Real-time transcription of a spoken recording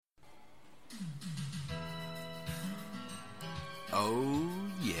Oh,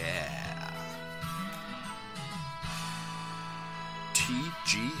 yeah.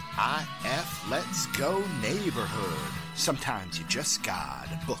 TGIF, let's go neighborhood. Sometimes you just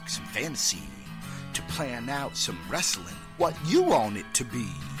gotta book some fantasy to plan out some wrestling, what you want it to be.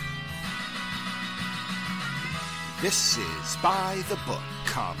 This is By the Book.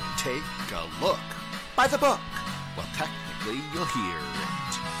 Come take a look. By the book. Well, technically, you'll hear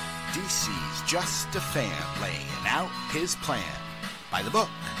it. DC's just a fan laying out his plan. By the book.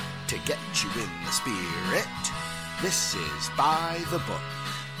 To get you in the spirit. This is By the Book.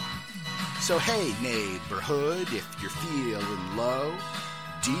 So hey, neighborhood, if you're feeling low,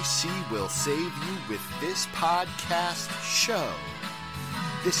 DC will save you with this podcast show.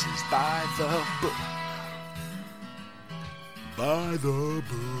 This is By the Book. By the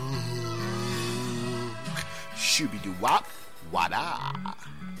book. Shooby-doo-wop, wada.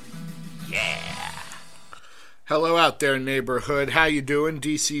 Yeah. Hello out there, neighborhood. How you doing?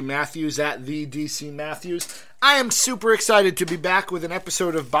 DC Matthews at the DC Matthews. I am super excited to be back with an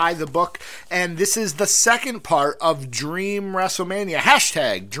episode of By the Book, and this is the second part of Dream WrestleMania,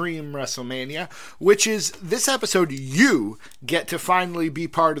 hashtag Dream WrestleMania, which is this episode you get to finally be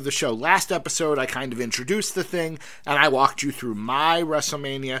part of the show. Last episode, I kind of introduced the thing, and I walked you through my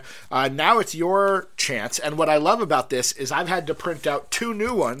WrestleMania. Now it's your chance, and what I love about this is I've had to print out 2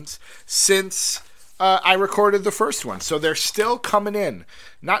 new ones since I recorded the first one, so they're still coming in.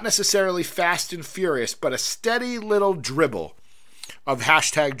 Not necessarily fast and furious, but a steady little dribble of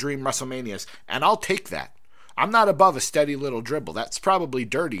hashtag Dream WrestleManias, and I'll take that. I'm not above a steady little dribble. That's probably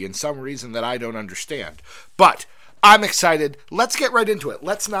dirty in some reason that I don't understand. But I'm excited. Let's get right into it.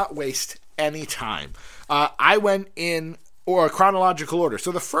 Let's not waste any time. I went in chronological order.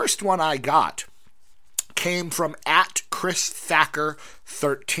 So the first one I got came from at Chris Thacker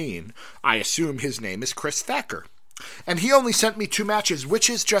 13. I assume his name is Chris Thacker. And he only sent me 2 matches, which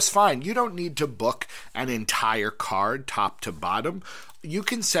is just fine. You don't need to book an entire card top to bottom. You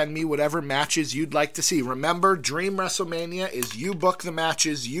can send me whatever matches you'd like to see. Remember, Dream WrestleMania is you book the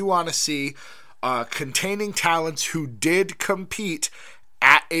matches you want to see, containing talents who did compete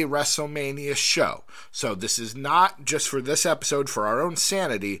at a WrestleMania show. So this is not just for this episode for our own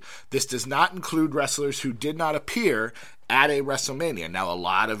sanity. This does not include wrestlers who did not appear at a WrestleMania. Now, a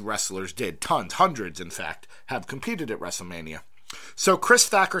lot of wrestlers did. Tons, hundreds, in fact, have competed at WrestleMania. So Chris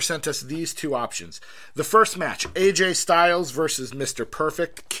Thacker sent us these 2 options. The first match, AJ Styles versus Mr.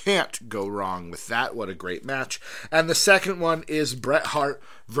 Perfect. Can't go wrong with that. What a great match. And the second one is Bret Hart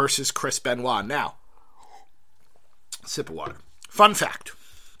versus Chris Benoit. Now, sip of water. Fun fact,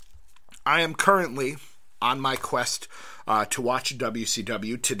 I am currently on my quest to watch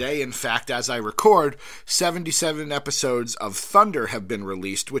WCW. Today, in fact, as I record, 77 episodes of Thunder have been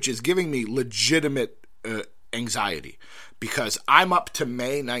released, which is giving me legitimate anxiety because I'm up to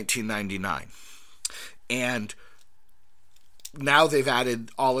May 1999. And now they've added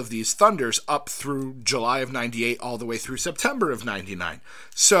all of these Thunders up through July of 98 all the way through September of 99.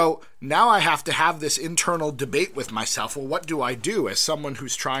 So now I have to have this internal debate with myself. Well, what do I do as someone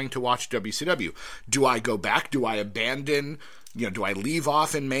who's trying to watch WCW? Do I go back? Do I abandon? Do I leave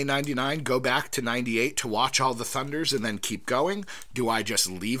off in May 99, go back to 98 to watch all the Thunders and then keep going? Do I just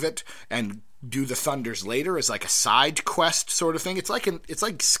leave it and do the Thunders later as like a side quest sort of thing? It's like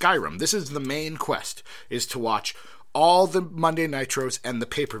Skyrim. This is the main quest, is to watch all the Monday Nitros and the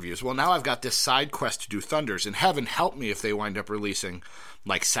pay-per-views. Well, now I've got this side quest to do Thunders, and heaven help me if they wind up releasing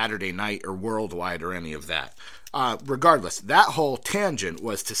like Saturday Night or Worldwide or any of that. Regardless, that whole tangent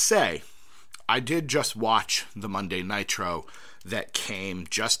was to say I did just watch the Monday Nitro that came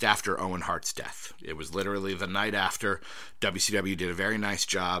just after Owen Hart's death. It was literally the night after. WCW did a very nice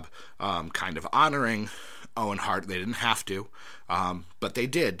job kind of honoring Owen Hart. They didn't have to, but they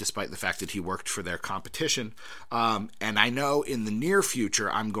did, despite the fact that he worked for their competition. And I know in the near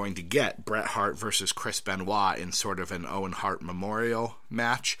future I'm going to get Bret Hart versus Chris Benoit in sort of an Owen Hart memorial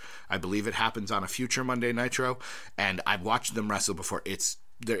match. I believe it happens on a future Monday Nitro, and I've watched them wrestle before. It's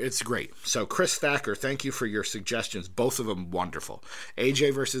great. So Chris Thacker, thank you for your suggestions. Both of them wonderful.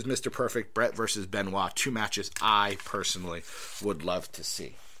 AJ versus Mr. Perfect, Bret versus Benoit. 2 matches I personally would love to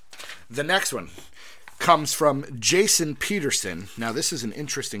see. The next one comes from Jason Peterson. Now, this is an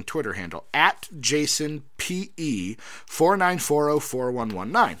interesting Twitter handle, at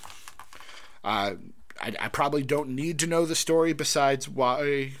JasonPE49404119. I probably don't need to know the story besides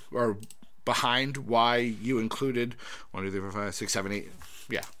why, or behind why you included 1, 2, 3, 4, 5, 6, 7, 8.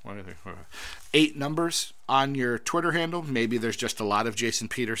 Yeah, 1, 2, 3, 4, 5. 8 numbers on your Twitter handle. Maybe there's just a lot of Jason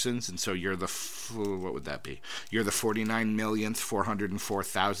Petersons, and so you're the, what would that be? You're the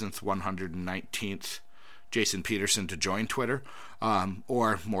 49,404,119th Jason Peterson to join Twitter,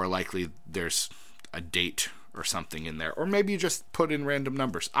 or more likely there's a date or something in there, or maybe you just put in random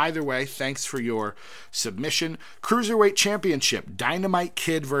numbers. Either way, thanks for your submission. Cruiserweight Championship, Dynamite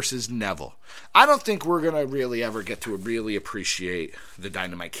Kid versus Neville. I don't think we're going to really ever get to really appreciate the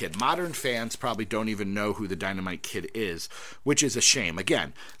Dynamite Kid. Modern fans probably don't even know who the Dynamite Kid is, which is a shame.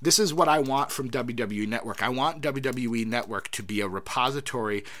 Again, this is what I want from WWE Network. I want WWE Network to be a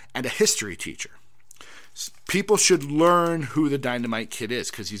repository and a history teacher. People should learn who the Dynamite Kid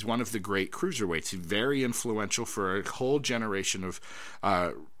is because he's one of the great cruiserweights. He's very influential for a whole generation of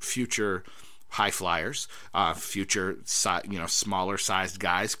future high flyers, future smaller sized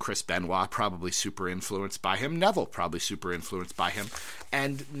guys. Chris Benoit probably super influenced by him. Neville probably super influenced by him,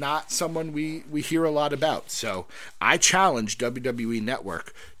 and not someone we hear a lot about. So I challenge WWE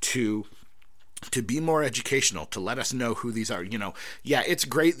Network to be more educational, to let us know who these are. Yeah, it's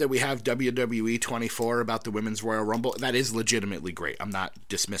great that we have WWE 24 about the Women's Royal Rumble. That is legitimately great. I'm not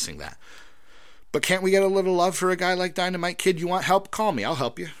dismissing that. But can't we get a little love for a guy like Dynamite Kid? You want help? Call me. I'll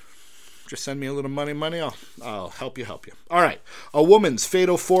help you. Just send me a little money. I'll help you. All right. A woman's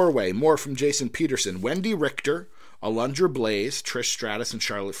fatal four-way. More from Jason Peterson. Wendy Richter, Alundra Blaze, Trish Stratus, and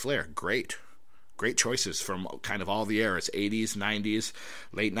Charlotte Flair. Great choices from kind of all the eras, 80s, 90s,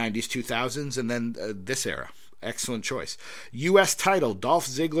 late 90s, 2000s, and then this era. Excellent choice. U.S. title, Dolph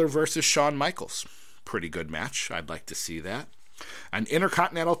Ziggler versus Shawn Michaels. Pretty good match. I'd like to see that. An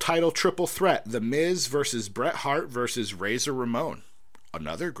Intercontinental title triple threat, The Miz versus Bret Hart versus Razor Ramon.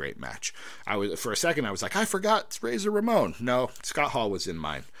 Another great match. For a second, I was like, I forgot it's Razor Ramon. No, Scott Hall was in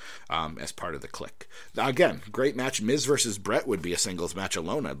mine as part of the clique. Again, great match. Miz versus Bret would be a singles match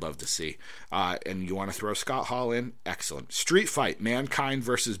alone I'd love to see. And you want to throw Scott Hall in? Excellent. Street fight, Mankind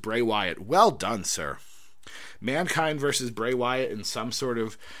versus Bray Wyatt. Well done, sir. Mankind versus Bray Wyatt in some sort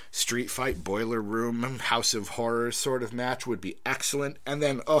of street fight, boiler room, House of Horrors sort of match would be excellent. And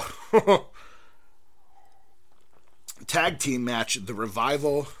then, tag team match, The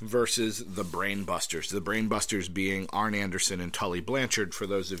Revival versus the Brainbusters. The Brainbusters being Arn Anderson and Tully Blanchard, for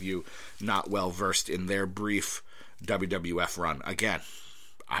those of you not well versed in their brief WWF run. Again,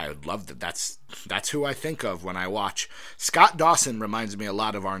 I would love that. That's who I think of when I watch. Scott Dawson reminds me a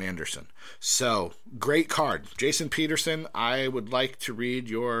lot of Arn Anderson. So, great card. Jason Peterson, I would like to read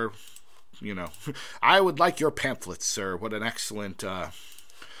your, I would like your pamphlets, sir. What an excellent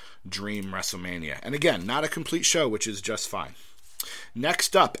dream WrestleMania. And again, not a complete show, which is just fine.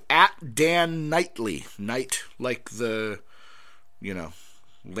 Next up, at Dan Knightley. Knight like the,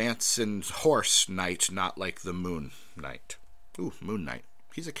 Lance and Horse Knight, not like the Moon Knight. Ooh, Moon Knight.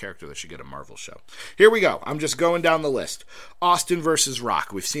 He's a character that should get a Marvel show. Here we go. I'm just going down the list. Austin versus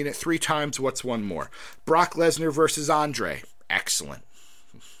Rock. We've seen it 3 times. What's one more? Brock Lesnar versus Andre. Excellent.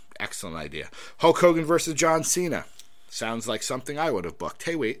 Excellent idea. Hulk Hogan versus John Cena. Sounds like something I would have booked.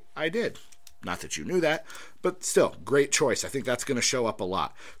 Hey, wait, I did. Not that you knew that, but still, great choice. I think that's going to show up a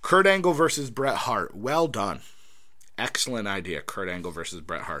lot. Kurt Angle versus Bret Hart. Well done. Excellent idea, Kurt Angle versus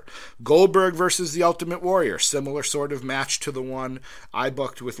Bret Hart. Goldberg versus The Ultimate Warrior. Similar sort of match to the one I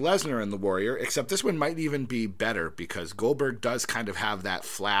booked with Lesnar and the Warrior, except this one might even be better because Goldberg does kind of have that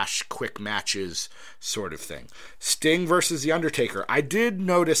flash, quick matches sort of thing. Sting versus The Undertaker. I did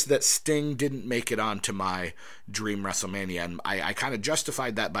notice that Sting didn't make it onto my Dream WrestleMania, and I kind of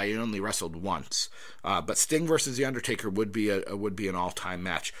justified that by he only wrestled once. But Sting versus The Undertaker would be an all-time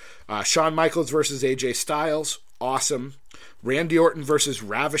match. Shawn Michaels versus AJ Styles. Awesome. Randy Orton versus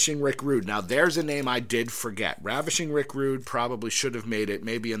Ravishing Rick Rude. Now, there's a name I did forget. Ravishing Rick Rude probably should have made it,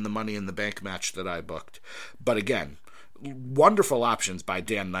 maybe in the Money in the Bank match that I booked. But again, wonderful options by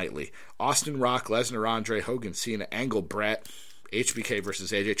Dan Knightley. Austin, Rock, Lesnar, Andre, Hogan, Cena, Angle, Brett, HBK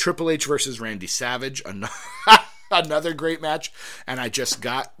versus AJ, Triple H versus Randy Savage. Another great match. And I just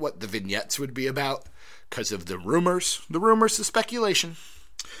got what the vignettes would be about because of the rumors, the speculation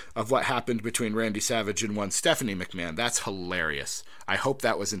of what happened between Randy Savage and one Stephanie McMahon. That's hilarious. I hope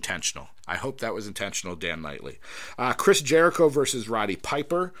that was intentional. Dan Knightley. Chris Jericho versus Roddy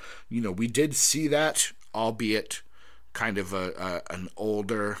Piper. We did see that, albeit kind of an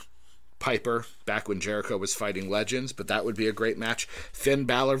older Piper back when Jericho was fighting legends, but that would be a great match. Finn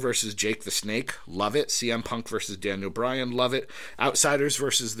Balor versus Jake the Snake. Love it. CM Punk versus Daniel Bryan. Love it. Outsiders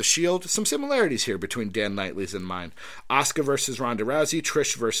versus The Shield. Some similarities here between Dan Knightley's and mine. Asuka versus Ronda Rousey.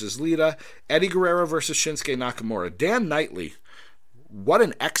 Trish versus Lita. Eddie Guerrero versus Shinsuke Nakamura. Dan Knightley, what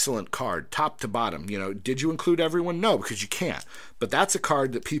an excellent card, top to bottom. Did you include everyone? No, because you can't. But that's a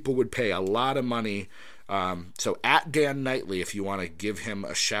card that people would pay a lot of money So at Dan Knightley, if you want to give him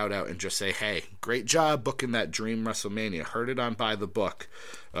a shout out and just say, hey, great job booking that Dream WrestleMania. Heard it on By the Book.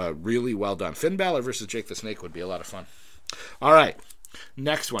 Really well done. Finn Balor versus Jake the Snake would be a lot of fun. All right.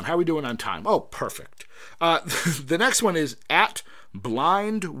 Next one. How are we doing on time? Oh, perfect. The next one is at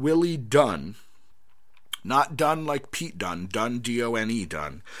Blind Willie Dunn. Not Dunn like Pete Dunn. Dunn, D-O-N-E,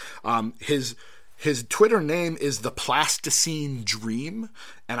 Dunn. His Twitter name is the Plasticine Dream,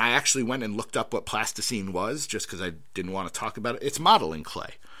 and I actually went and looked up what plasticine was just because I didn't want to talk about it. It's modeling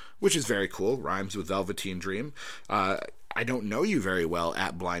clay, which is very cool. Rhymes with Velveteen Dream. I don't know you very well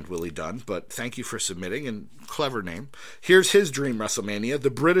at Blind Willie Dunn, but thank you for submitting, and clever name. Here's his Dream WrestleMania.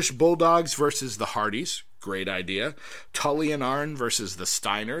 The British Bulldogs versus the Hardys. Great idea. Tully and Arn versus the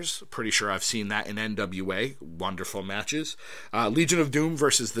Steiners. Pretty sure I've seen that in NWA. Wonderful matches. Legion of Doom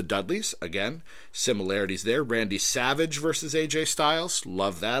versus the Dudleys. Again, similarities there. Randy Savage versus AJ Styles.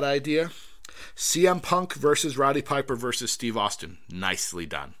 Love that idea. CM Punk versus Roddy Piper versus Steve Austin. Nicely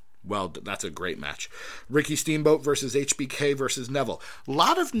done. Well, that's a great match. Ricky Steamboat versus HBK versus Neville. A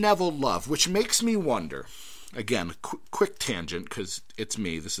lot of Neville love, which makes me wonder. Again, quick tangent, because it's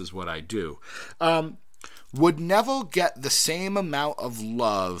me. This is what I do. Would Neville get the same amount of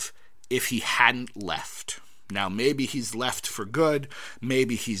love if he hadn't left? Now, maybe he's left for good.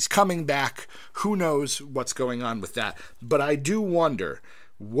 Maybe he's coming back. Who knows what's going on with that? But I do wonder,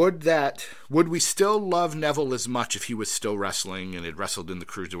 would we still love Neville as much if he was still wrestling and had wrestled in the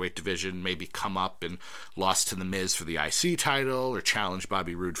Cruiserweight division, maybe come up and lost to The Miz for the IC title or challenged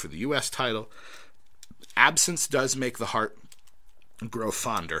Bobby Roode for the US title? Absence does make the heart grow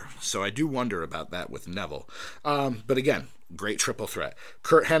fonder, so I do wonder about that with Neville. But again, great triple threat.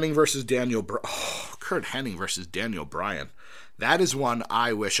 Kurt Hennig versus Daniel Bryan. That is one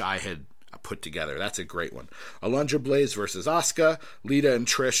I wish I had put together. That's a great one. Alundra Blaze versus Asuka. Lita and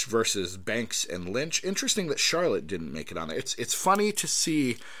Trish versus Banks and Lynch. Interesting that Charlotte didn't make it on there. It's funny to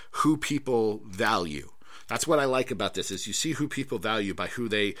see who people value. That's what I like about this, is you see who people value by who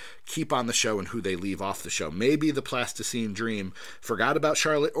they keep on the show and who they leave off the show. Maybe the Plasticine Dream forgot about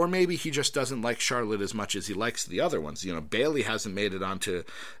Charlotte, or maybe he just doesn't like Charlotte as much as he likes the other ones. You know, Bayley hasn't made it onto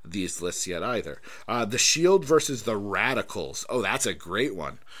these lists yet either. The Shield versus the Radicals. Oh, that's a great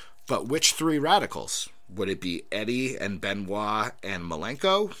one. But which three Radicals? Would it be Eddie and Benoit and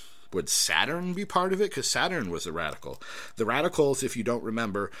Malenko? Would Saturn be part of it? Because Saturn was a Radical. The Radicals, if you don't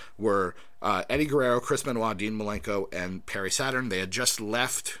remember, were Eddie Guerrero, Chris Benoit, Dean Malenko, and Perry Saturn. They had just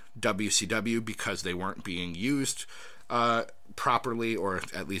left WCW because they weren't being used properly, or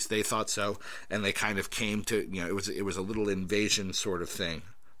at least they thought so, and they kind of came to, it was a little invasion sort of thing.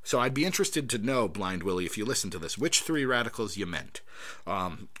 So I'd be interested to know, Blind Willie, if you listen to this, which three Radicals you meant.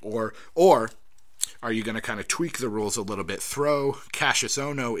 Or are you going to kind of tweak the rules a little bit, throw Cassius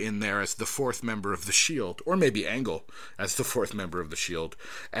Ohno in there as the fourth member of the Shield, or maybe Angle as the fourth member of the Shield,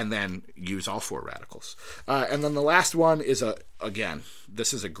 and then use all four Radicals? And then the last one is, again,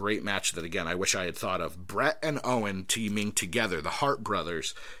 this is a great match that, again, I wish I had thought of. Brett and Owen teaming together, the Hart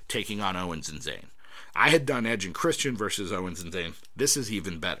brothers taking on Owens and Zayn. I had done Edge and Christian versus Owens and Zayn. This is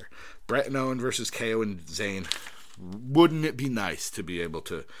even better. Brett and Owen versus KO and Zayn. Wouldn't it be nice to be able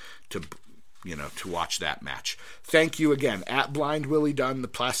to watch that match? Thank you again. At Blind Willie Dunn, the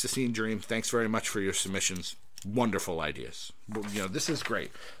Plasticine Dream. Thanks very much for your submissions. Wonderful ideas. This is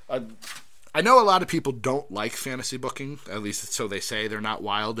great. I know a lot of people don't like fantasy booking, at least so they say. They're not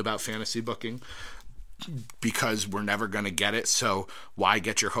wild about fantasy booking because we're never going to get it, so why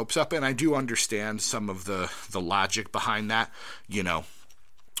get your hopes up? And I do understand some of the logic behind that.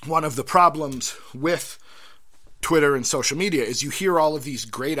 One of the problems with Twitter and social media is you hear all of these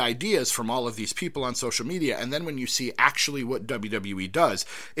great ideas from all of these people on social media, and then when you see actually what WWE does,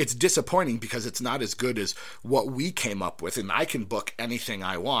 it's disappointing because it's not as good as what we came up with. And I can book anything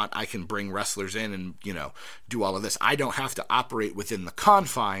I want. I can bring wrestlers in and, do all of this. I don't have to operate within the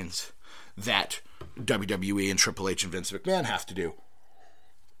confines that WWE and Triple H and Vince McMahon have to do.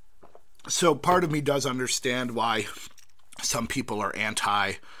 So part of me does understand why some people are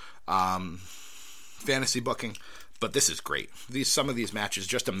anti fantasy booking, but this is great. Some of these matches,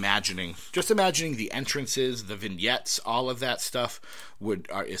 just imagining the entrances, the vignettes, all of that stuff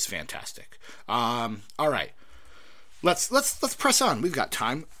is fantastic. All right, let's press on. We've got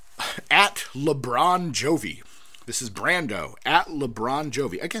time. At LeBron Jovi. This is Brando. At LeBron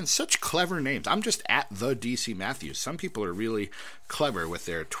Jovi. Again, such clever names. I'm just at the DC Matthews. Some people are really clever with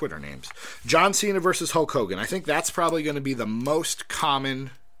their Twitter names. John Cena versus Hulk Hogan. I think that's probably going to be the most common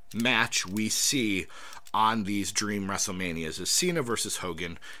match we see on these Dream WrestleManias is Cena versus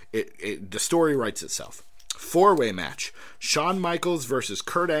Hogan. The story writes itself. Four-way match. Shawn Michaels versus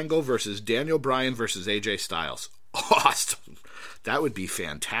Kurt Angle versus Daniel Bryan versus AJ Styles. Awesome. That would be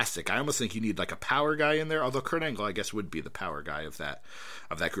fantastic. I almost think you need like a power guy in there, although Kurt Angle, I guess, would be the power guy of that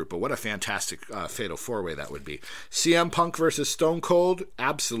group. But what a fantastic fatal four-way that would be. CM Punk versus Stone Cold,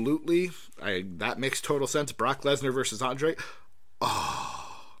 absolutely. That makes total sense. Brock Lesnar versus Andre.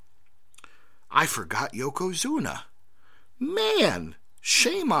 Oh, I forgot Yokozuna. Man,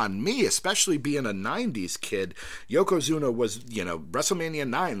 shame on me, especially being a 90s kid. Yokozuna was, WrestleMania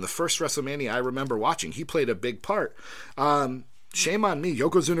 9, the first WrestleMania I remember watching. He played a big part. Shame on me.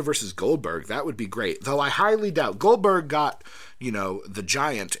 Yokozuna versus Goldberg. That would be great. Though I highly doubt. Goldberg got, the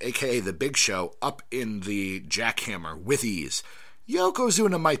Giant, a.k.a. the Big Show, up in the jackhammer with ease.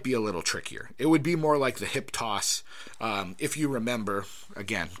 Yokozuna might be a little trickier. It would be more like the hip toss. If you remember,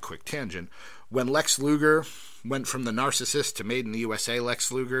 again, quick tangent, when Lex Luger went from the narcissist to Made in the USA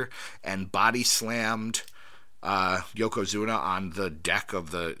Lex Luger and body slammed Yokozuna on the deck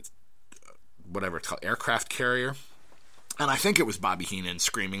of the, whatever it's called, aircraft carrier. And I think it was Bobby Heenan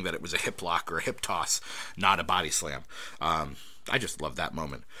screaming that it was a hip lock or a hip toss, not a body slam. I just love that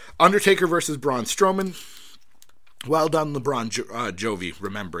moment. Undertaker versus Braun Strowman. Well done, LeBron Jovi,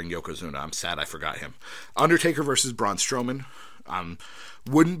 remembering Yokozuna. I'm sad I forgot him. Undertaker versus Braun Strowman.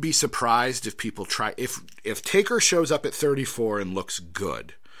 Wouldn't be surprised if people try... If Taker shows up at 34 and looks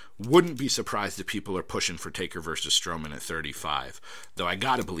good, wouldn't be surprised if people are pushing for Taker versus Strowman at 35. Though I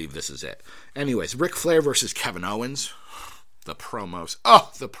gotta believe this is it. Anyways, Ric Flair versus Kevin Owens. The promos.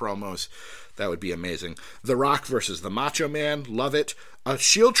 Oh, the promos. That would be amazing. The Rock versus the Macho Man. Love it. A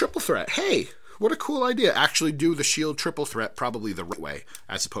Shield triple threat. Hey, what a cool idea. Actually do the Shield triple threat probably the right way,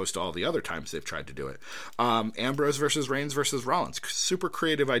 as opposed to all the other times they've tried to do it. Ambrose versus Reigns versus Rollins. Super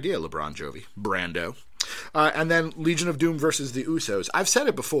creative idea, LeBron Jovi. Brando. And then Legion of Doom versus the Usos. I've said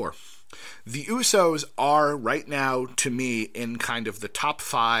it before. The Usos are, right now, to me, in kind of the top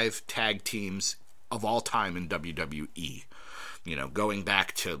 5 tag teams of all time in WWE. Going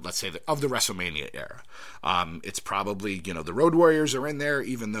back to, let's say, of the WrestleMania era. It's probably, the Road Warriors are in there,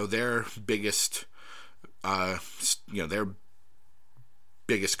 even though their biggest, their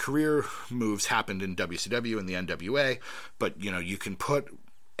biggest career moves happened in WCW and the NWA. But, you can put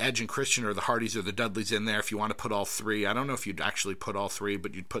Edge and Christian or the Hardys or the Dudleys in there if you want to put all 3. I don't know if you'd actually put all 3,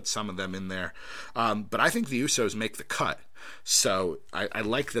 but you'd put some of them in there. But I think the Usos make the cut. So I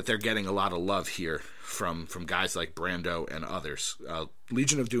like that they're getting a lot of love here from guys like Brando and others.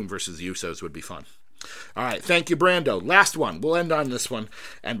 Legion of Doom versus the Usos would be fun. All right, thank you, Brando. Last one. We'll end on this one.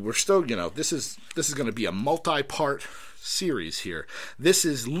 And we're still, this is going to be a multi-part series here. This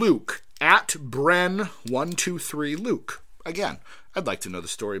is Luke at Bren123 Luke. Again, I'd like to know the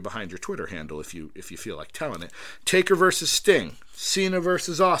story behind your Twitter handle if you feel like telling it. Taker versus Sting. Cena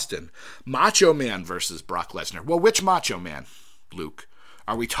versus Austin. Macho Man versus Brock Lesnar. Well, which Macho Man, Luke?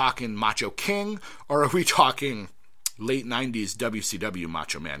 Are we talking Macho King, or are we talking late 90s WCW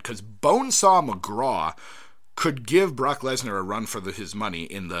Macho Man? Because Bonesaw McGraw could give Brock Lesnar a run for his money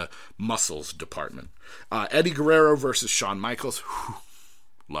in the muscles department. Eddie Guerrero versus Shawn Michaels. Whew,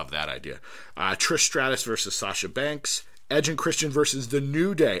 love that idea. Trish Stratus versus Sasha Banks. Edge and Christian versus The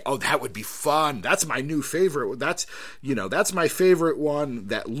New Day. Oh, that would be fun. That's my new favorite. That's my favorite one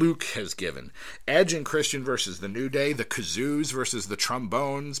that Luke has given. Edge and Christian versus The New Day. The kazoos versus the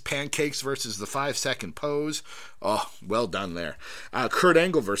trombones. Pancakes versus the 5-second pose. Oh, well done there. Kurt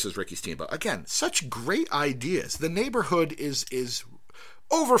Angle versus Ricky Steamboat. Again, such great ideas. The neighborhood is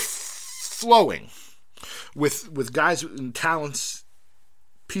overflowing with guys and talents,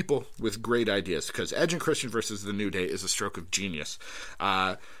 people with great ideas, because Edge and Christian versus The New Day is a stroke of genius.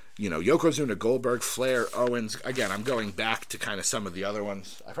 Yokozuna, Goldberg, Flair, Owens. Again, I'm going back to kind of some of the other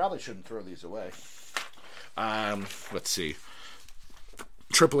ones. I probably shouldn't throw these away. Let's see.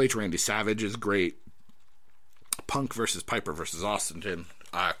 Triple H, Randy Savage is great. Punk versus Piper versus Austin.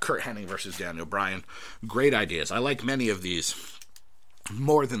 Kurt Hennig versus Daniel Bryan. Great ideas. I like many of these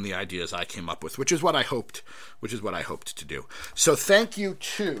more than the ideas I came up with, which is what I hoped to do. So thank you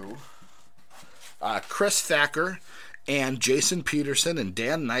to Chris Thacker and Jason Peterson and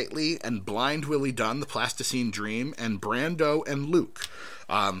Dan Knightley and Blind Willie Dunn, the Plasticine Dream, and Brando and Luke.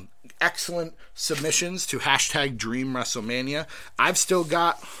 Excellent submissions to hashtag Dream WrestleMania. I've still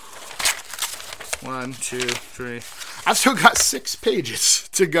got 6 pages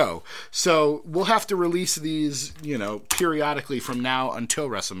to go. So we'll have to release these, periodically from now until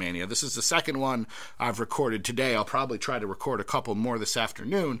WrestleMania. This is the second one I've recorded today. I'll probably try to record a couple more this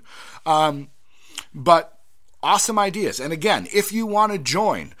afternoon. But awesome ideas. And again, if you want to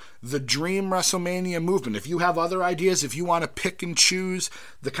join the Dream WrestleMania movement, if you have other ideas, if you want to pick and choose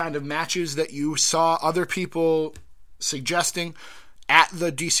the kind of matches that you saw other people suggesting, at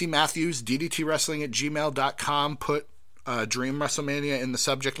the DC Matthews, ddtwrestling@gmail.com, put Dream WrestleMania in the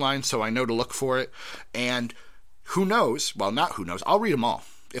subject line so I know to look for it. And who knows, well, not who knows, I'll read them all.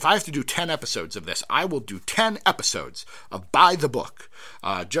 If I have to do 10 episodes of this, I will do 10 episodes of By the Book,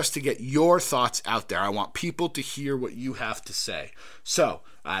 just to get your thoughts out there. I want people to hear what you have to say. So,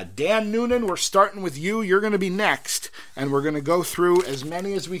 Dan Noonan, we're starting with you. You're going to be next, and we're going to go through as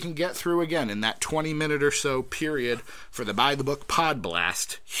many as we can get through again in that 20-minute or so period for the By the Book Pod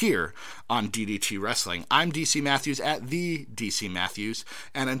Blast here on DDT Wrestling. I'm DC Matthews at the DC Matthews,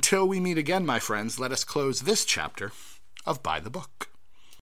 and until we meet again, my friends, let us close this chapter of By the Book.